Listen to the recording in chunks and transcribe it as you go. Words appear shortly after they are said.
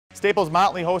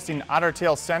Staples-Motley hosting Otter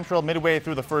Central midway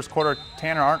through the first quarter.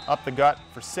 Tanner Arndt up the gut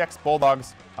for 6.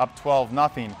 Bulldogs up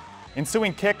 12-0.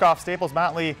 Ensuing kickoff,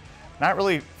 Staples-Motley not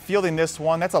really fielding this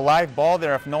one. That's a live ball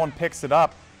there if no one picks it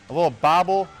up. A little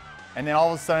bobble, and then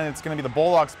all of a sudden it's going to be the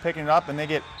Bulldogs picking it up, and they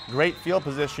get great field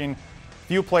position. A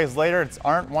few plays later, it's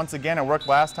Arndt once again. It worked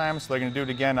last time, so they're going to do it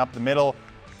again up the middle.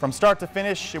 From start to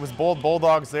finish, it was bold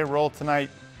Bulldogs. They rolled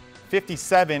tonight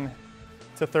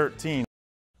 57-13.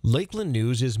 Lakeland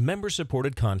News is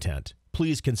member-supported content.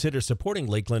 Please consider supporting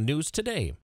Lakeland News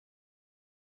today.